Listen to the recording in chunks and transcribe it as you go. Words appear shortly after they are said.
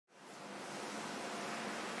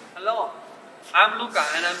Hello, I'm Luca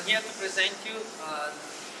and I'm here to present you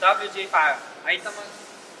WJ5 AitalMac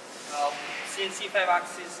CNC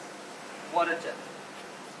 5-axis water jet.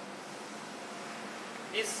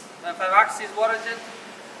 This 5-axis water jet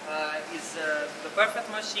is the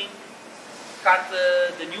perfect machine to cut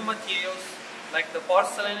the new materials like the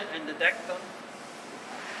porcelain and the Dekton.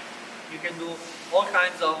 You can do all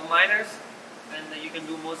kinds of minors, and you can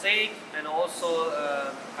do mosaic and also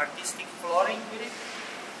artistic flooring with it.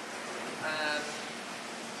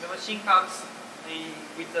 The machine comes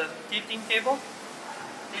with a tilting table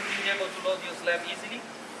to load your slab easily.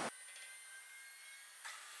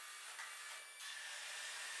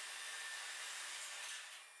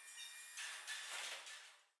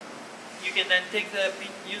 You can then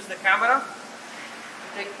use the camera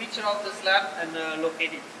to take a picture of the slab and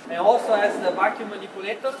locate it. And also has the vacuum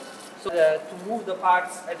manipulator, so to move the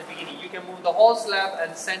parts at the beginning. You can move the whole slab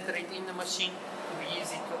and center it in the machine to be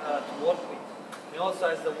easy to work with. It also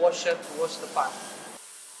has the washer to wash the parts.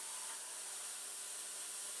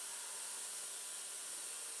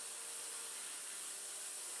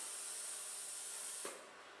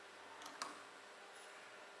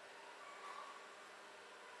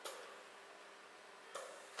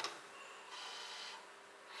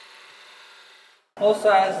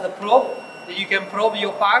 Also has the probe that you can probe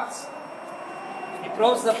your parts. It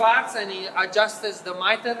probes the parts and it adjusts the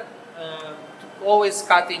miter to always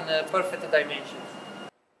cut in perfect dimensions.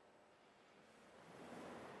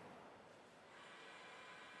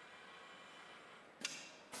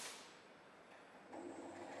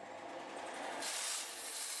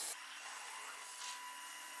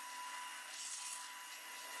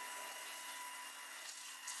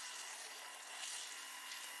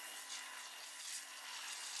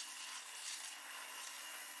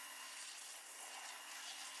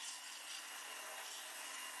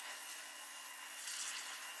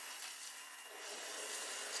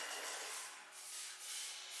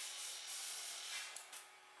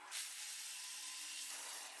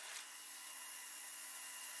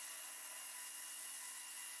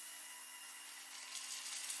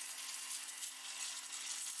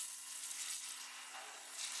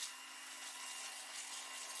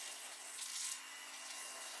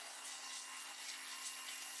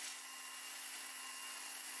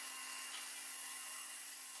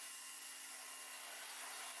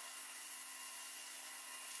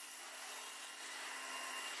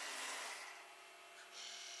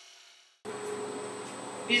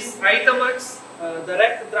 This AitalMac's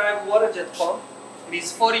direct drive water jet pump. It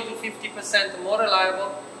is 40 to 50% more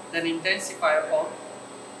reliable than intensifier pump.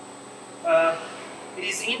 It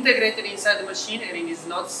is integrated inside the machine and it is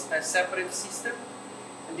not a separate system.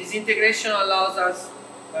 And this integration allows us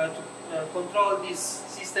to control this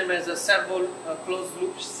system as a servo closed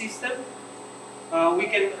loop system. We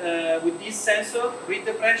can, with this sensor, read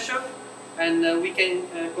the pressure, and we can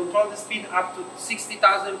control the speed up to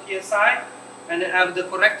 60,000 psi and have the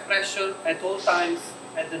correct pressure at all times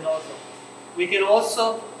at the nozzle. We can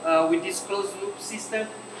also, with this closed loop system,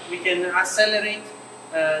 we can accelerate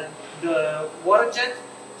the water jet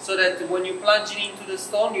so that when you plunge it into the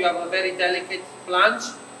stone, you have a very delicate plunge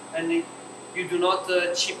and you do not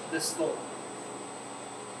chip the stone.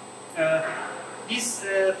 This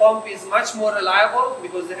pump is much more reliable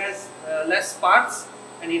because it has less parts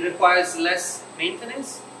and it requires less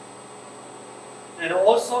maintenance. And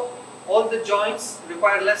also, all the joints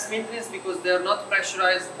require less maintenance because they are not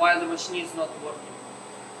pressurized while the machine is not working.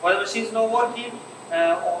 While the machine is not working,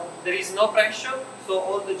 there is no pressure, so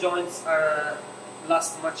all the joints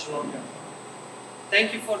last much longer.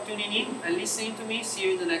 Thank you for tuning in and listening to me. See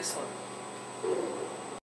you in the next one.